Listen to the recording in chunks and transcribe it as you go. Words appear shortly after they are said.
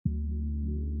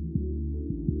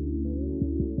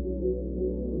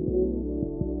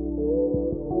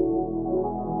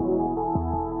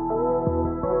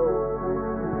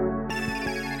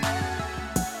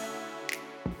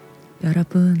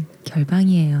여러분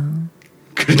결방이에요.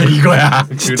 그래 이거야.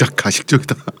 진짜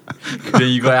가식적이다. 그래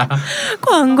이거야.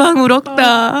 광광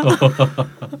우럭다.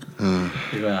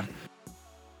 이거야.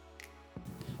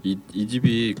 이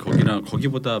집이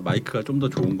거기보다 마이크가 좀 더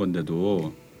좋은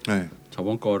건데도 네.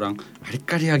 저번 거랑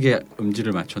아리까리하게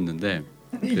음질을 맞췄는데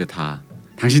그게 다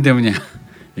당신 때문이야.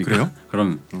 그래요?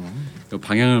 그럼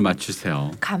방향을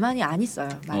맞추세요. 가만히 안 있어요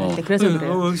말할 때. 그래서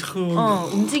그래요.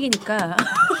 움직이니까.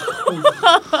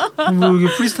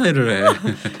 이게 프리스타일을 해.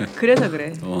 그래서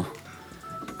그래.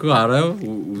 그거 알아요?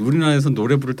 우리나라에서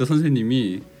노래 부를 때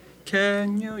선생님이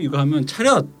Can you 이거 하면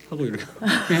차렷 하고 이렇게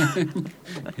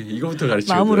이거부터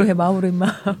가르치고. 마음으로 해 마음으로 임마.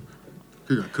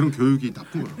 그러니까 그런 교육이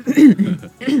나쁜 거야.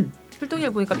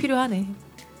 필동이를 보니까 필요하네.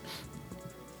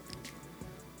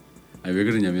 아니, 왜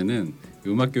그러냐면은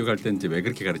음악 교육할 때 이제 왜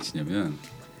그렇게 가르치냐면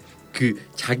그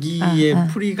자기의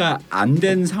풀이가 안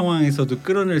된 상황에서도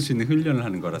끌어낼 수 있는 훈련을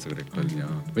하는 거라서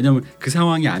그랬거든요. 왜냐면 그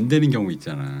상황이 안 되는 경우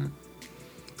있잖아.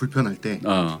 불편할 때.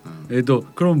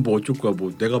 얘도 그럼 뭐 어쩔 거야.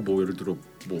 뭐 내가 뭐 예를 들어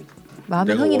뭐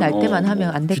마음에 흥이 날 때만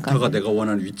하면 안 될 거 아니야. 기타가 내가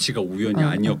원하는 위치가 우연히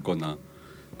아니었거나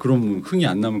그럼 흥이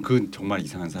안 나면 그건 정말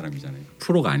이상한 사람이잖아요.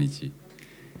 프로가 아니지.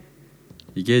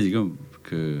 이게 지금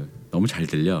너무 잘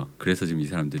들려. 그래서 지금 이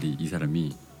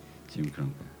사람이 지금 그런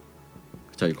거야.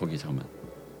 저기 거기 잠깐만.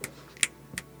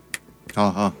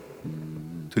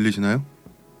 들리시나요?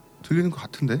 들리는 것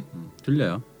같은데?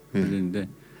 들려요. 예. 들리는데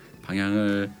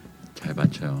방향을 잘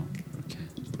맞춰요. 이렇게.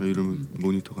 이러면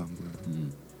모니터가 안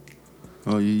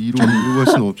보여. 이로 할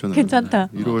수는 없잖아요. 괜찮다.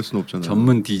 이로 할 수는 없잖아요.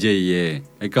 전문 DJ의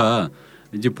그러니까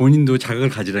이제 본인도 자각을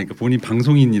가지라니까. 본인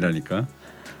방송인이라니까.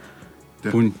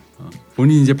 네.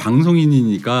 본인 이제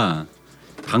방송인이니까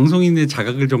방송인의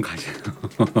자각을 좀 가져.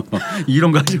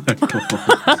 이런 거 하지 말고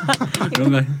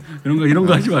이런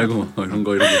거 하지 말고 이런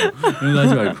거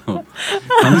하지 말고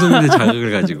방송인의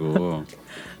자각을 가지고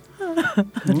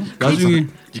나중에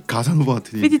이 가사노바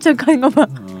같으니. PD 척하는 거 봐.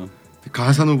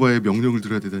 가사노바의 명령을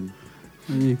들어야 되다니.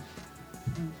 아니.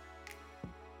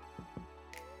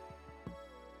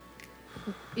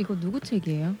 이거 누구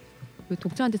책이에요? 왜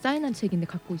독자한테 사인한 책인데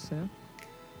갖고 있어요?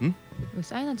 응? 왜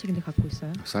사인한 책인데 갖고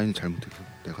있어요? 사인을 잘못해서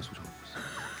내가 소장하고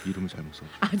있어. 이름을 잘못 써.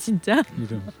 아 진짜?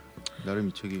 이름. 나름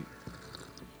이 책이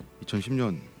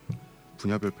 2010년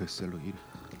분야별 베스트셀러 1위.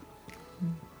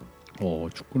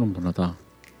 축구는 문화다.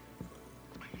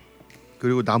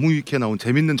 그리고 나무 위키에 나온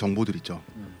재밌는 정보들 있죠.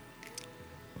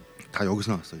 다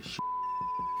여기서 나왔어요.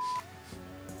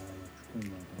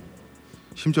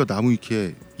 심지어 나무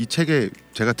위키에 이 책에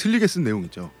제가 틀리게 쓴 내용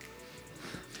있죠.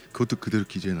 그것도 그대로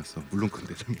기재해놨어. 물론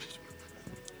근데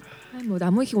아니 뭐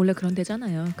나무위키 원래 그런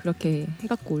데잖아요. 그렇게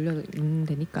해갖고 올려놓는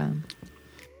데니까.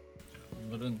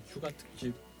 오늘은 휴가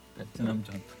특집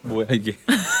베트남전. 뭐야 이게?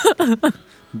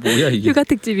 뭐야 이게? 휴가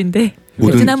특집인데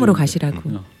베트남으로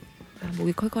가시라고.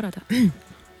 목이 컬컬하다.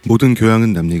 모든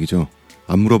교양은 남 얘기죠.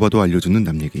 안 물어봐도 알려주는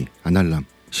남 얘기. 아날람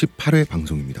 18회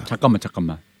방송입니다.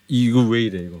 잠깐만. 이거 왜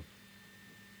이래 이거?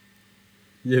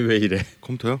 얘 왜 이래?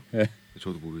 컴퓨터요? 네.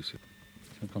 저도 모르겠어요.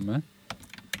 잠깐만.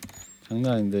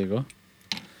 장난 아닌데 이거?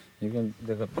 이건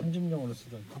내가 편집용으로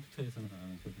쓰던 컴퓨터에서는 안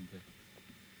하는 소리인데.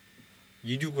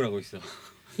 269라고 있어.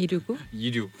 269?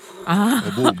 26.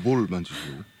 뭘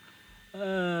만지시려고?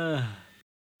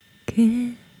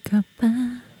 그것 봐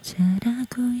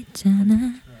잘하고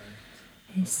있잖아.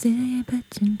 헬스에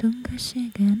바친 돈과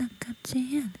시간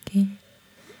아깝지 않게.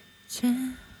 자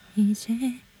이제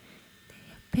내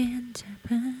옆에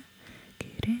앉아봐.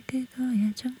 그래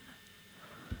그거야 정말.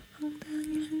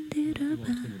 엉덩이를 흔들어봐.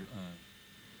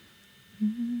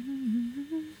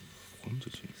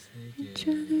 언제지?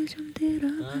 이쪽을 좀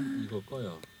들어봐. 이거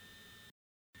꺼요.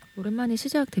 오랜만에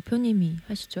시작 대표님이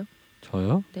하시죠?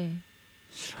 저요? 네.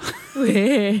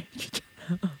 왜?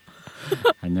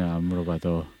 아니요, 안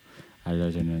물어봐도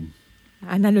알려주는.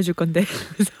 안 알려줄 건데.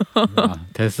 그래서.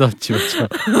 됐어, 집어쳐.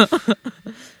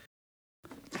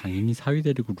 장인이 사위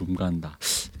데리고 룸 간다.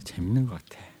 재밌는 것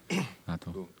같아.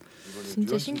 나도.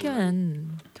 진짜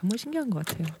정말 신기한 것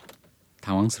같아요.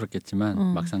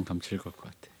 당황스럽겠지만 막상 가면 즐거울 것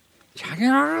같아.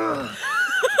 장인아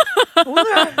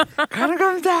오늘 가는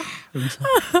겁니다.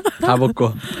 다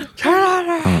먹고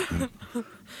잘하라.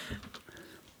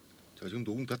 자 지금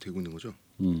녹음 다 되고 있는 거죠?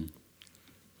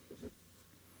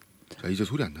 자 이제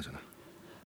소리 안 나잖아.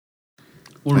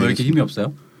 오늘 왜 이렇게 힘이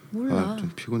없어요? 몰라. 좀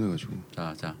피곤해가지고.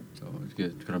 자, 이렇게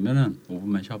그러면은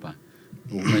 5분만 쉬어봐.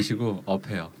 5분만 쉬고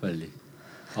업해요, 빨리.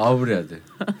 업을 해야 돼.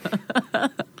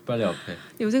 빨리 업해.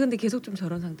 요새 근데 계속 좀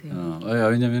저런 상태예요.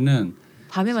 왜냐면은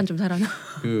밤에만 좀 살아나.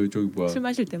 저기 뭐야? 술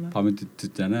마실 때만. 밤에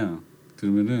듣잖아.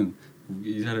 들으면은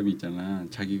이 사람이 있잖아.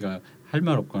 자기가 할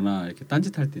말 없거나 이렇게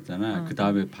딴짓할 때 있잖아. 그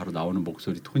다음에 바로 나오는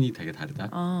목소리 톤이 되게 다르다.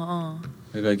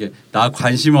 그러니까 이게 나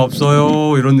관심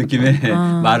없어요 이런 느낌의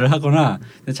말을 하거나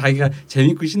자기가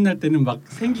재밌고 신날 때는 막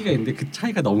생기가 있는데 그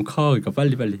차이가 너무 커. 그러니까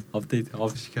빨리 업데이트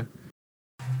시켜.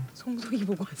 송소희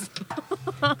보고 왔어.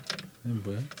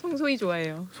 뭐야? 송소희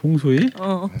좋아해요. 송소희?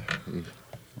 아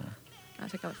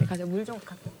잠깐만 가자 물 좀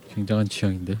갖고. 굉장한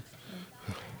취향인데.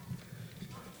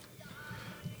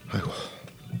 아이고.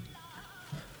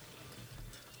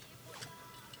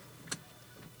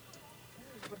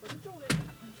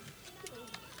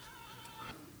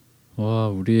 와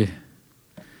우리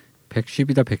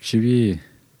 110이다 110이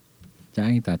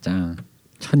짱이다 짱.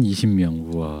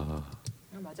 1020명 우와.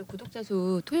 맞아 구독자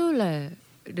수 토요일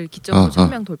날을 기점으로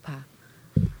 1000명 돌파.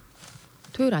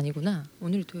 토요일 아니구나.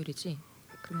 오늘이 토요일이지.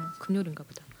 그럼 금요일인가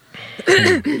보다.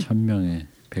 1000명에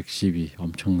 110이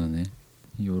엄청나네.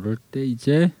 요럴 때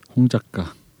이제 홍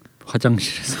작가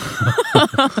화장실에서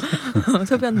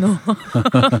소변 넣어.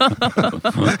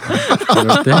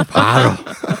 그럴 때 바로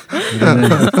이러는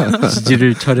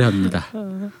지지를 철회합니다.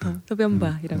 소변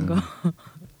이런 거.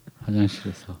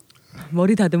 화장실에서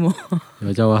머리 다듬어.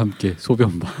 여자와 함께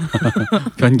소변 봐.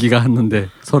 변기가 왔는데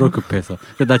서로 급해서.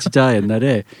 나 진짜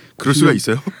옛날에 그럴 수가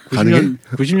있어요? 가능해?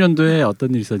 90년도에 어떤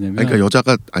일이 있었냐면 그러니까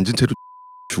여자가 앉은 채로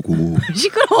주고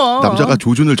시끄러워. 남자가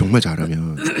조준을 정말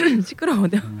잘하면 시끄러워.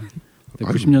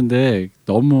 90년대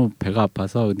너무 배가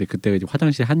아파서 근데 그때가 이제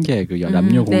화장실 한 개 그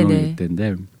남녀 공용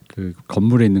때인데 그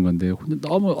건물에 있는 건데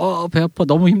너무 배 아파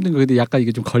너무 힘든 거 근데 약간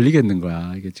이게 좀 걸리겠는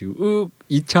거야. 이게 지금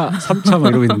 2차, 3차 막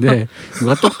이러고 있는데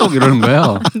누가 똑똑 이러는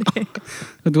거예요.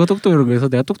 누가 똑똑 이러는 거여서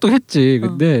내가 똑똑했지.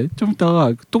 근데 좀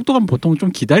있다가 똑똑하면 보통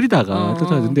좀 기다리다가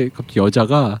근데 갑자기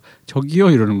여자가 저기요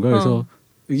이러는 거야. 그래서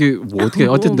이게 뭐 어떻게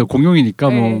어쨌든 공용이니까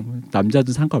뭐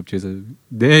남자든 상관없지. 그래서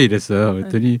네 이랬어요.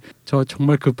 그랬더니 저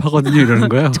정말 급하거든요 이러는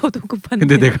거예요. 저도 급한데.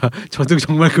 근데 내가 저도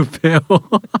정말 급해요.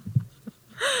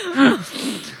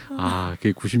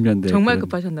 그게 90년대 정말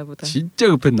급하셨나 보다. 진짜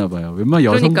급했나 봐요. 웬만한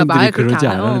여성분들이 그러니까 그러지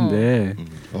않았는데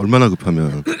얼마나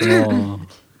급하면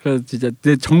그래서 진짜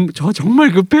저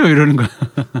정말 급해요 이러는 거야.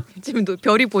 지금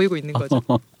별이 보이고 있는 거죠.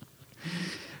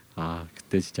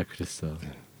 그때 진짜 그랬어.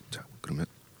 자 그러면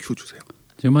큐 주세요.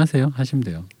 지금 하시면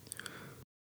돼요.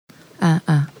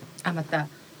 맞다.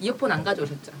 이어폰 안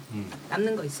가져오셨죠?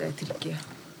 남는 거 있어요. 드릴게요.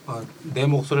 내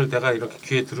목소리를 내가 이렇게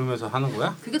귀에 들으면서 하는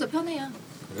거야? 그게 더 편해요.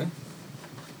 그래?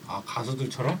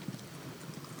 가수들처럼?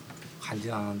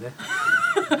 간지나는데?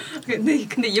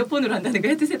 근데 이어폰으로 한다는 거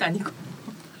헤드셋 아니고.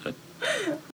 왜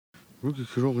이렇게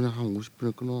길어? 그냥 한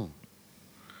 50분에 끊어.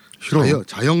 싫어.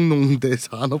 자영농대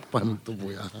산업반은 또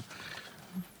뭐야?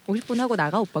 50분 하고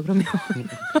나가 오빠 그러면.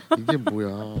 이게 뭐야?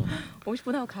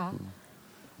 50분 하고 가.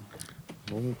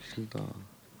 너무 길다.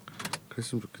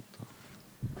 그랬으면 좋겠다.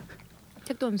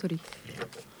 택도 없는 소리.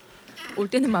 올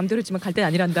때는 마음대로 했지만 갈 때는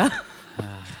아니란다.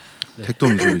 택도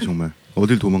없는 소리 정말.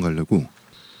 어딜 도망가려고?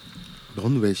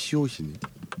 넌 왜 시옷이니?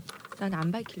 난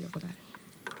안 밝히려고 날.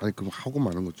 아니 그럼 하고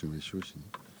많은 것 중에 왜 시옷이니?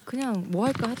 그냥 뭐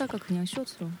할까 하다가 그냥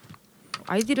시옷으로.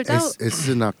 아이디를 따로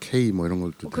S나 K 뭐 이런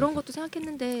것도 그런 것도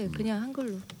생각했는데 그냥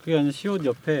한글로. 그게 아니라 시옷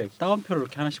옆에 따옴표를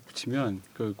이렇게 하나씩 붙이면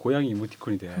그 고양이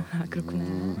이모티콘이 돼요.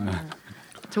 그렇구나.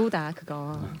 좋다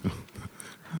그거.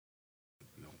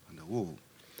 영업한다고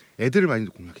애들을 많이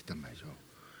공략했단 말이죠.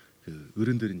 그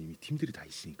어른들은 이미 팀들이 다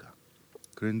있으니까.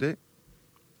 그런데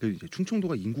이제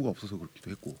충청도가 인구가 없어서 그렇기도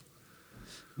했고.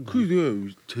 그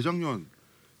내가 재작년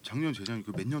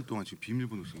그 몇 년 동안 지금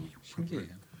비밀번호 쓰고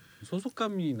신기해요.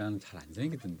 소속감이 나는 잘 안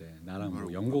생기던데. 나랑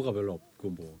뭐 연고가 별로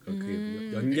없고 뭐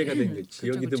그게 연계가 된 게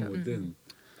지역이든 뭐든.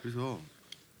 그래서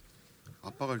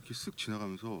아빠가 이렇게 쓱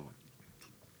지나가면서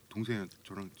동생이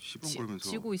저랑 시범거리면서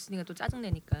지고 있으니까 또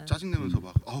짜증내니까. 짜증내면서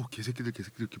막 개새끼들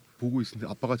이렇게 보고 있는데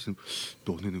아빠가 지금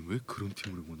너네는 왜 그런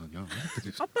팀을 원하냐?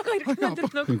 아빠가 이렇게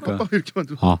만들어놓고. 그러니까. 아빠가 이렇게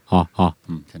만들어.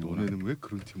 너네는 왜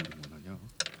그런 팀을 원하냐?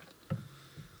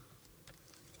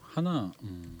 하나.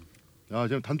 야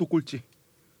지금 단독 꼴찌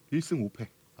 1승 5패.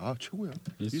 최고야.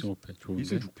 1승 5패 좋은데.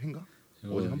 1승 6패인가?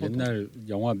 어제 한번 옛날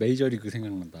영화 메이저리그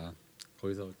생각난다.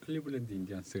 거기서 클리블랜드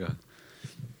인디언스가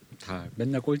다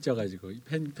맨날 꼴찌여가지고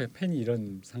팬이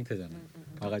이런 상태잖아.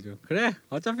 가가지고 그래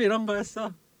어차피 이런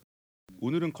거였어.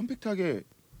 오늘은 컴팩트하게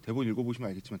대본 읽어보시면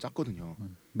알겠지만 짰거든요.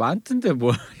 많던데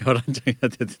뭐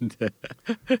 11장이나 되던데.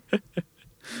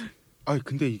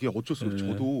 근데 이게 어쩔 수 없어.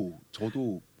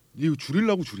 저도 이거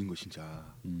줄이려고 줄인 거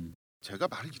진짜. 제가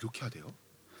말을 이렇게 하대요.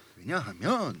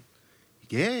 왜냐하면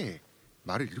이게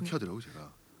말을 이렇게 하더라고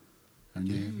제가. 아니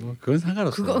뭐 그건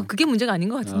상관없어. 그게 문제가 아닌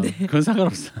것 같은데. 그건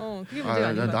상관없어. 그게 문제가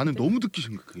아닌 것 같아. 나는 너무 듣기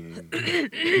심각해.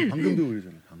 방금도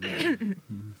그러잖아.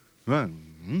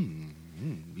 방금.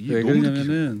 왜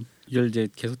그러냐면은 이걸 이제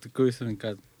계속 듣고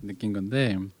있으니까 느낀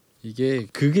건데 이게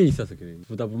그게 있어서 그래.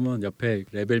 보다 보면 옆에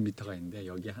레벨 미터가 있는데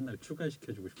여기 하나를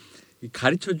추가시켜주고 싶어.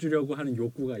 가르쳐 주려고 하는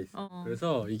욕구가 있어.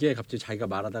 그래서 이게 갑자기 자기가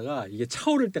말하다가 이게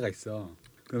차오를 때가 있어.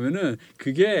 그러면은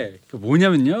그게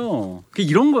뭐냐면요. 그게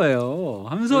이런 거예요.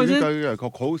 하면서 그러니까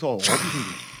거기서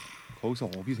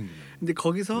업이 생긴다. 근데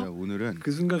거기서 오늘은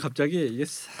그 순간 갑자기 이게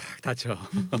싹 닫혀.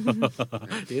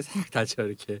 이게 싹 닫혀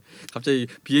이렇게. 갑자기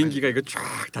비행기가 이거 쫙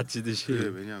닫히듯이. 그래,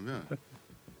 왜냐하면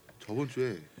저번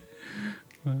주에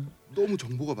너무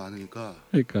정보가 많으니까.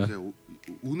 그러니까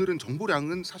오늘은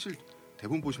정보량은 사실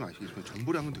대본 보시면 아시겠지만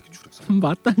정보량은 되게 줄었어요.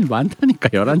 많다니까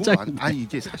 11장. 아니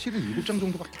이게 사실은 7장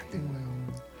정도밖에 안 된 거예요.